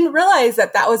shift, I didn't realize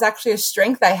that that was actually a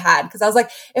strength I had. Cause I was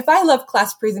like, if I love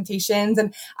class presentations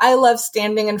and I love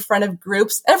standing in front of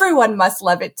groups, everyone must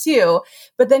love it too.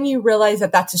 But then you realize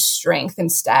that that's a strength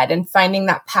instead, and finding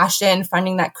that passion,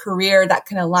 finding that career that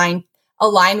can align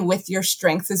with your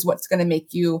strengths is what's going to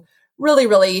make you really,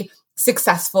 really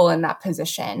successful in that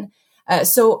position.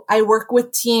 So I work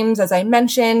with teams, as I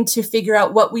mentioned, to figure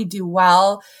out what we do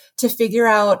well, to figure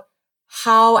out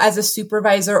how, as a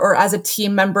supervisor or as a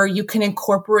team member, you can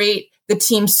incorporate the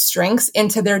team's strengths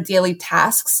into their daily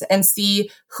tasks and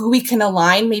see who we can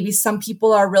align. Maybe some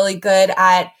people are really good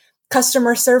at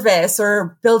customer service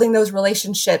or building those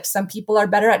relationships. Some people are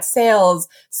better at sales.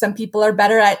 Some people are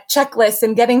better at checklists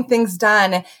and getting things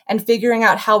done, and figuring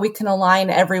out how we can align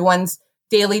everyone's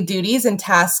daily duties and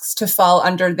tasks to fall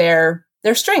under their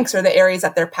strengths or the areas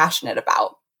that they're passionate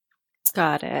about.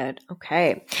 Got it.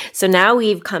 Okay. So now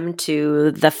we've come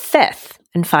to the fifth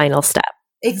and final step.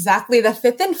 Exactly. The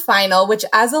fifth and final, which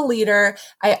as a leader,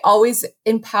 I always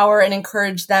empower and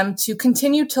encourage them to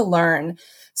continue to learn.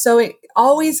 So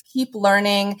always keep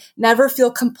learning, never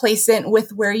feel complacent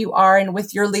with where you are and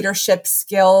with your leadership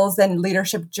skills and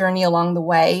leadership journey along the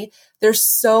way. There's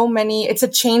so many, it's a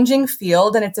changing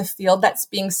field, and it's a field that's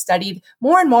being studied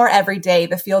more and more every day,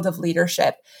 the field of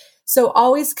leadership. So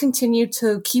always continue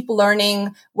to keep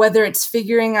learning, whether it's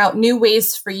figuring out new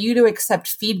ways for you to accept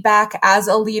feedback as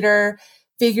a leader,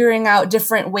 figuring out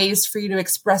different ways for you to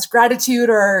express gratitude,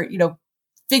 or,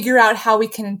 figure out how we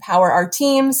can empower our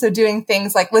team. So doing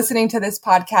things like listening to this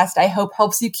podcast, I hope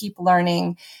helps you keep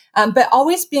learning. But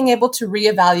always being able to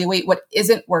reevaluate what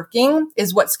isn't working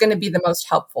is what's going to be the most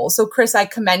helpful. So Chris, I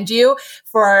commend you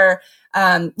for,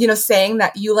 saying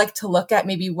that you like to look at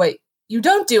maybe what you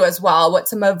don't do as well, what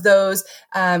some of those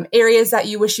areas that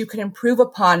you wish you could improve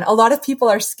upon. A lot of people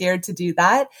are scared to do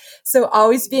that. So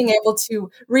always being able to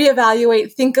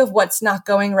reevaluate, think of what's not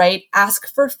going right,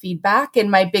 ask for feedback. And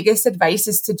my biggest advice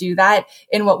is to do that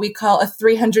in what we call a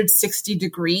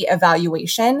 360-degree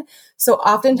evaluation. So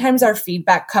oftentimes our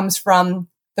feedback comes from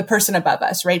the person above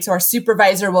us, right? So our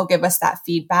supervisor will give us that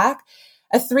feedback.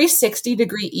 A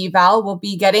 360-degree eval will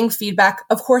be getting feedback,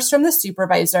 of course, from the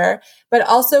supervisor, but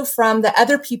also from the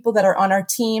other people that are on our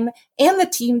team and the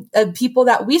team people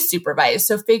that we supervise.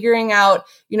 So figuring out,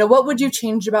 what would you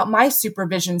change about my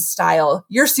supervision style?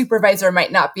 Your supervisor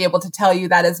might not be able to tell you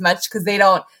that as much because they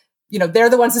don't, they're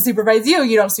the ones who supervise you.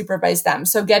 You don't supervise them.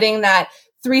 So getting that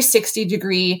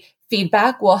 360-degree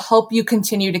feedback will help you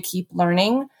continue to keep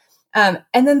learning. And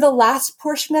then the last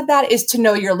portion of that is to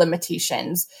know your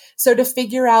limitations. So to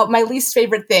figure out, my least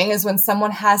favorite thing is when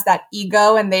someone has that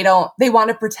ego and they want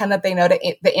to pretend that they know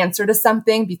the answer to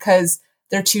something because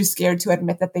they're too scared to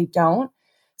admit that they don't.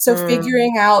 So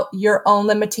figuring out your own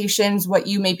limitations, what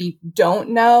you maybe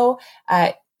don't know,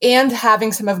 and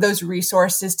having some of those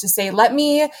resources to say, let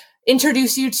me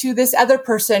introduce you to this other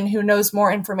person who knows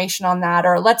more information on that,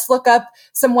 or let's look up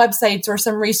some websites or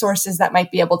some resources that might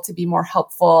be able to be more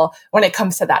helpful when it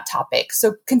comes to that topic.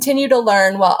 So continue to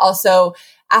learn while also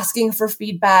asking for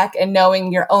feedback and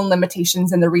knowing your own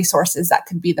limitations and the resources that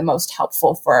could be the most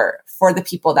helpful for the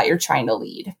people that you're trying to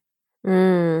lead.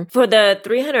 For the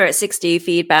 360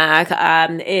 feedback,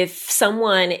 if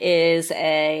someone is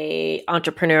a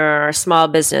entrepreneur or small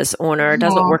business owner,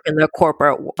 doesn't work in the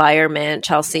corporate environment,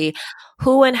 Chelsea,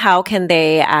 who and how can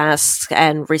they ask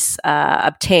and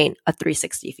obtain a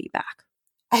 360 feedback?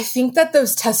 I think that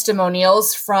those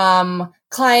testimonials from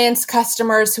clients,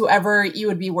 customers, whoever you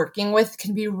would be working with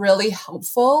can be really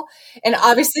helpful. And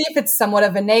obviously, if it's somewhat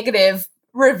of a negative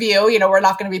review, we're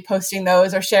not going to be posting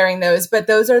those or sharing those, but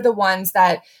those are the ones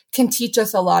that can teach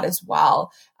us a lot as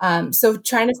well. So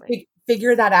trying to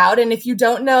figure that out. And if you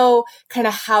don't know kind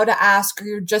of how to ask, or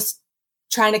you're just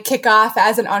trying to kick off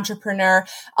as an entrepreneur,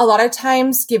 a lot of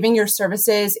times giving your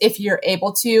services, if you're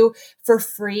able to, for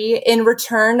free in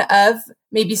return of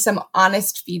maybe some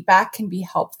honest feedback can be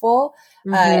helpful.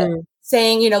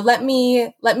 Saying, let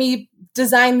me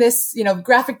design this,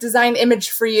 graphic design image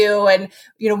for you. And,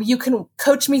 you can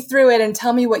coach me through it and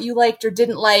tell me what you liked or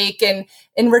didn't like. And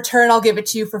in return, I'll give it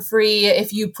to you for free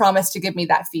if you promise to give me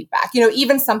that feedback.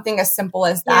 Even something as simple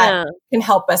as that can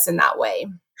help us in that way.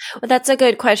 Well, that's a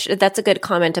good question. That's a good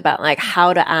comment about like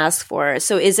how to ask for it.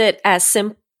 So is it as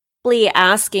simply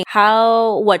asking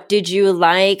what did you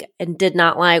like and did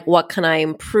not like? What can I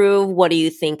improve? What do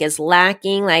you think is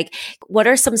lacking? Like, what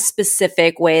are some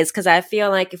specific ways? Because I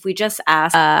feel like if we just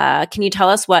ask, can you tell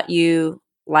us what you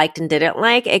liked and didn't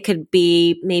like. It could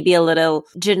be maybe a little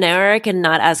generic and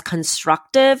not as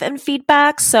constructive in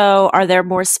feedback. So are there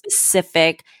more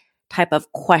specific type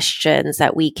of questions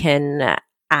that we can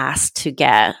ask to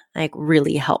get like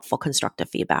really helpful constructive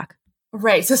feedback?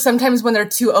 Right. So sometimes when they're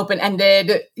too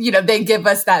open-ended, they give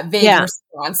us that vague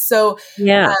response. So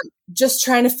just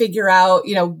trying to figure out,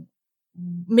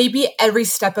 maybe every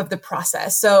step of the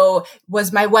process. So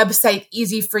was my website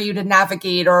easy for you to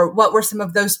navigate, or what were some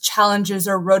of those challenges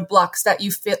or roadblocks that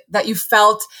you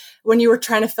felt when you were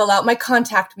trying to fill out my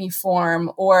contact me form,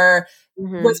 or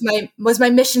was my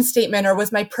mission statement or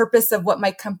was my purpose of what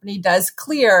my company does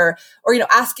clear, or,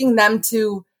 asking them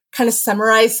to kind of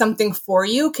summarize something for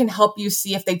you can help you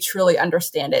see if they truly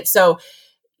understand it. So,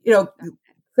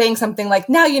 saying something like,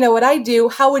 now you know what I do,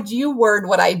 how would you word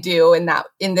what I do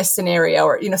in this scenario,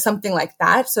 or, something like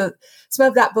that. So some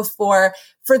of that before.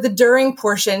 For the during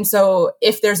portion, so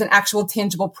if there's an actual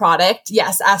tangible product,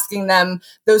 yes, asking them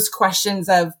those questions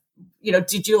of,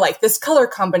 did you like this color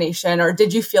combination, or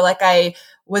did you feel like I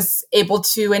was able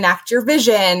to enact your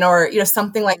vision, or,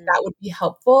 something like that would be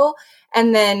helpful.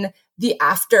 And then the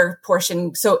after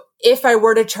portion. So if I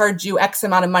were to charge you X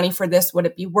amount of money for this, would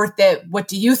it be worth it? What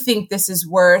do you think this is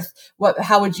worth?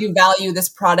 How would you value this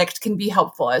product can be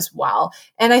helpful as well.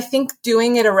 And I think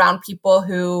doing it around people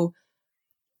who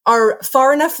are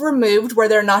far enough removed where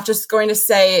they're not just going to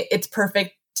say it's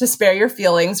perfect to spare your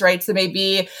feelings, right? So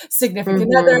maybe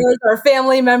significant others or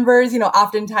family members,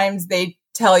 oftentimes they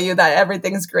tell you that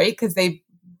everything's great because they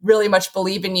really much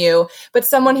believe in you, but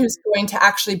someone who's going to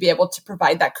actually be able to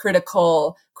provide that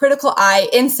critical eye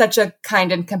in such a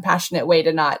kind and compassionate way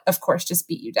to not, of course, just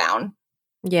beat you down.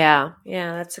 Yeah,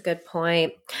 that's a good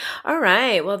point. All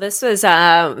right. Well, this was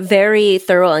very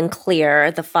thorough and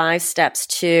clear. The 5 steps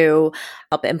to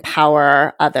help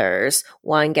empower others.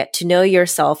 1, get to know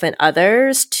yourself and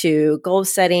others. 2, goal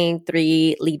setting.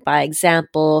 3, lead by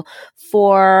example.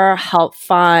 4, help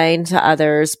find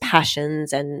others'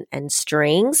 passions and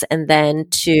strengths. And then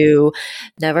 2,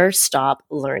 never stop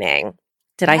learning.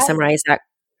 Did I summarize that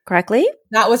correctly?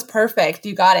 That was perfect.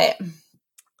 You got it.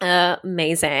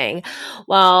 Amazing.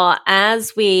 Well,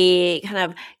 as we kind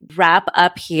of wrap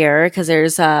up here, because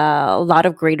there's a lot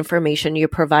of great information you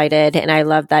provided, and I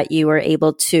love that you were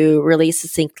able to really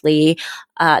succinctly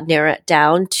narrow it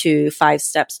down to 5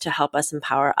 steps to help us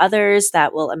empower others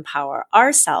that will empower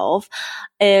ourselves.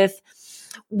 If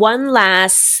one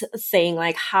last thing,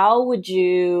 like how would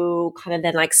you kind of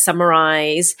then like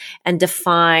summarize and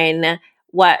define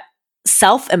what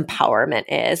self-empowerment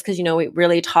is? Because, we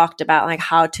really talked about like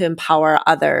how to empower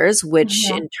others, which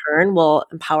in turn will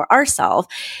empower ourselves.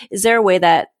 Is there a way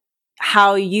that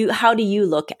how do you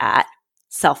look at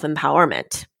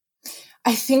self-empowerment?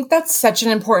 I think that's such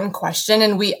an important question.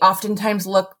 And we oftentimes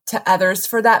look to others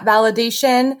for that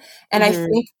validation. And I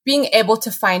think being able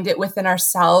to find it within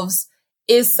ourselves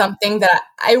is something that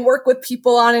I work with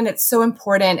people on, and it's so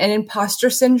important. And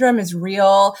imposter syndrome is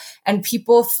real, and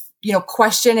people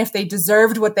question if they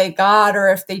deserved what they got or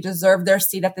if they deserve their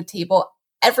seat at the table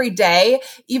every day.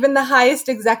 Even the highest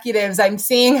executives I'm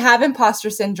seeing have imposter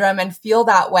syndrome and feel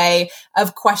that way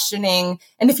of questioning.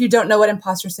 And if you don't know what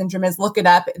imposter syndrome is, look it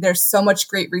up. There's so much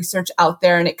great research out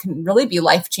there, and it can really be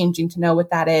life-changing to know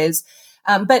what that is.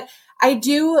 But I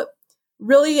do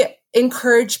really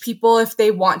encourage people, if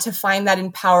they want to find that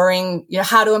empowering,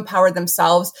 how to empower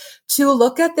themselves, to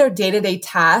look at their day-to-day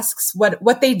tasks,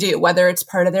 what they do, whether it's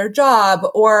part of their job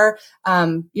or,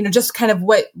 just kind of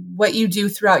what you do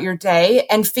throughout your day,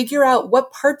 and figure out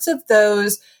what parts of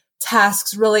those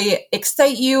tasks really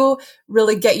excite you,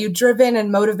 really get you driven and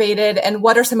motivated. And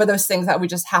what are some of those things that we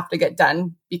just have to get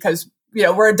done because,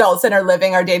 we're adults and are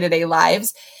living our day-to-day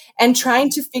lives. And trying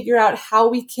to figure out how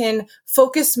we can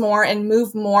focus more and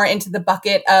move more into the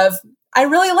bucket of, I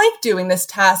really like doing this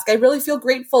task. I really feel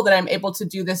grateful that I'm able to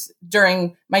do this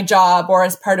during my job or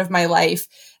as part of my life.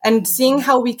 And seeing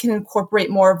how we can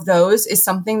incorporate more of those is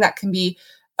something that can be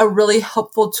a really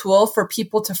helpful tool for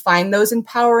people to find those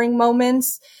empowering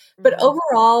moments. But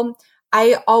overall,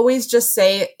 I always just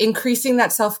say increasing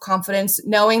that self-confidence,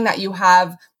 knowing that you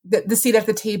have the seat at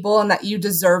the table and that you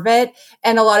deserve it.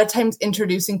 And a lot of times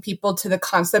introducing people to the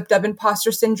concept of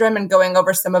imposter syndrome and going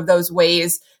over some of those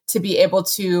ways to be able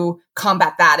to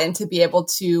combat that and to be able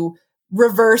to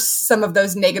reverse some of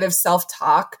those negative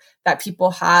self-talk that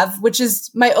people have, which is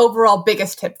my overall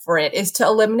biggest tip for it, is to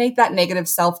eliminate that negative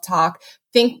self-talk.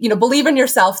 Think, believe in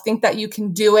yourself, think that you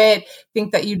can do it,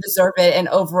 think that you deserve it. And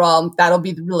overall, that'll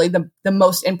be really the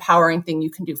most empowering thing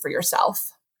you can do for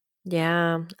yourself.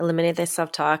 Yeah. Eliminate the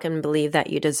self-talk and believe that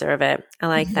you deserve it. I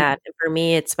like that. And for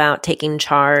me, it's about taking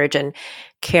charge and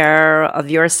care of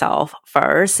yourself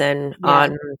first and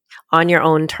on your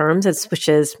own terms, which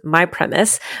is my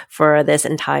premise for this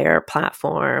entire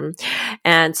platform.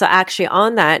 And so actually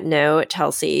on that note,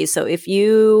 Chelsea, so if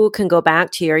you can go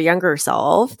back to your younger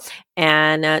self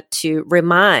and to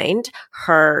remind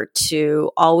her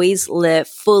to always live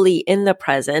fully in the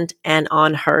present and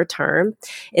on her term,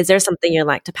 is there something you'd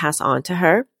like to pass on to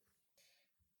her?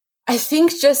 I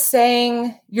think just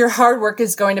saying your hard work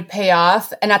is going to pay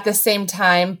off, and at the same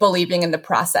time, believing in the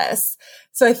process.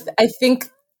 So I think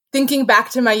thinking back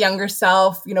to my younger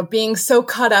self, being so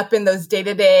caught up in those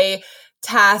day-to-day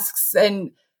tasks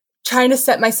and trying to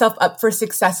set myself up for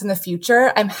success in the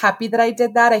future. I'm happy that I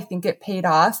did that. I think it paid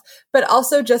off, but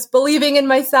also just believing in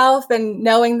myself and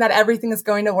knowing that everything is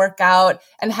going to work out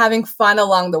and having fun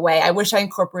along the way. I wish I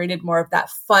incorporated more of that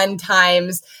fun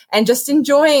times and just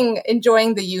enjoying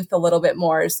the youth a little bit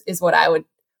more is what I would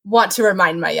want to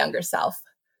remind my younger self.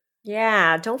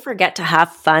 Yeah, don't forget to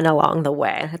have fun along the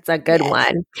way. That's a good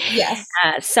one. Yes.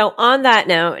 So on that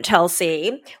note,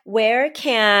 Chelsea, where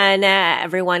can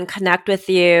everyone connect with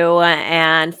you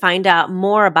and find out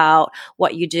more about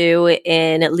what you do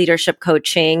in leadership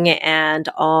coaching and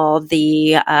all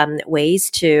the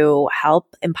ways to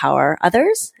help empower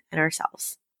others and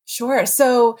ourselves? Sure.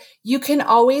 So you can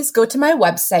always go to my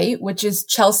website, which is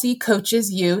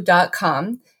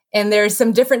chelseacoachesyou.com. And there's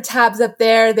some different tabs up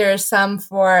there. There's some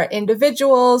for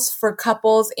individuals, for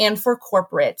couples, and for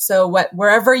corporate. So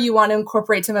wherever you want to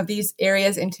incorporate some of these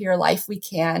areas into your life, we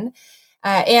can.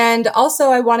 And also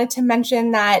I wanted to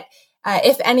mention that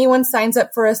if anyone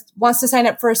wants to sign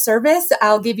up for a service,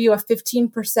 I'll give you a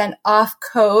 15% off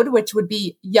code, which would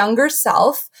be younger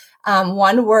self,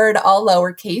 one word, all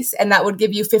lowercase, and that would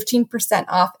give you 15%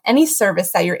 off any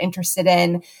service that you're interested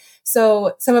in.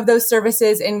 So some of those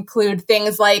services include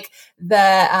things like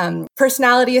the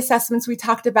personality assessments we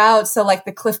talked about. So like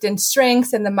the Clifton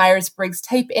Strengths and the Myers-Briggs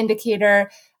Type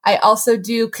Indicator. I also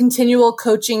do continual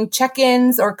coaching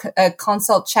check-ins or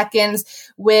consult check-ins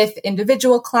with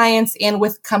individual clients and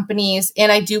with companies.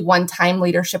 And I do one-time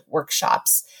leadership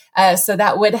workshops. So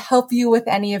that would help you with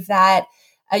any of that.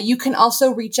 You can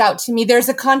also reach out to me. There's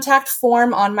a contact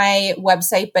form on my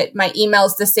website, but my email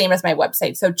is the same as my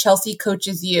website. So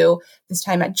chelseacoachesyou, this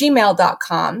time at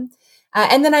gmail.com.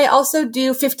 And then I also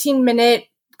do 15-minute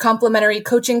complimentary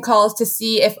coaching calls to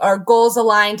see if our goals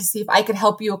align, to see if I could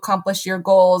help you accomplish your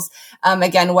goals.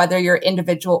 Again, whether you're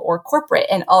individual or corporate,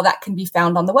 and all that can be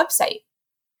found on the website.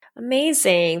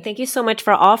 Amazing. Thank you so much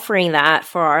for offering that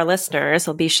for our listeners.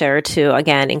 We'll be sure to,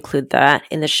 again, include that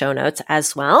in the show notes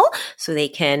as well, so they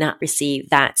can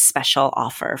receive that special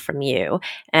offer from you.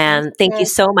 And thank you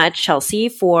so much, Chelsea,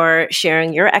 for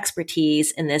sharing your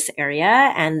expertise in this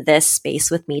area and this space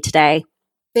with me today.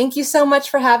 Thank you so much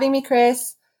for having me,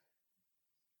 Chris.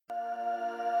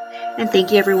 And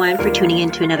thank you everyone for tuning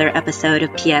in to another episode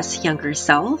of PS Younger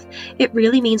Self. It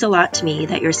really means a lot to me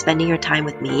that you're spending your time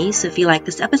with me. So if you like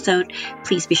this episode,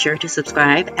 please be sure to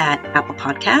subscribe at Apple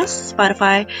Podcasts,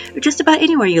 Spotify, or just about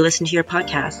anywhere you listen to your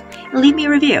podcast. And leave me a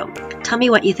review. Tell me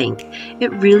what you think.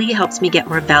 It really helps me get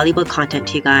more valuable content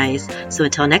to you guys. So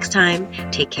until next time,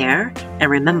 take care and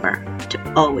remember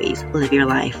to always live your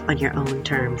life on your own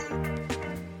terms.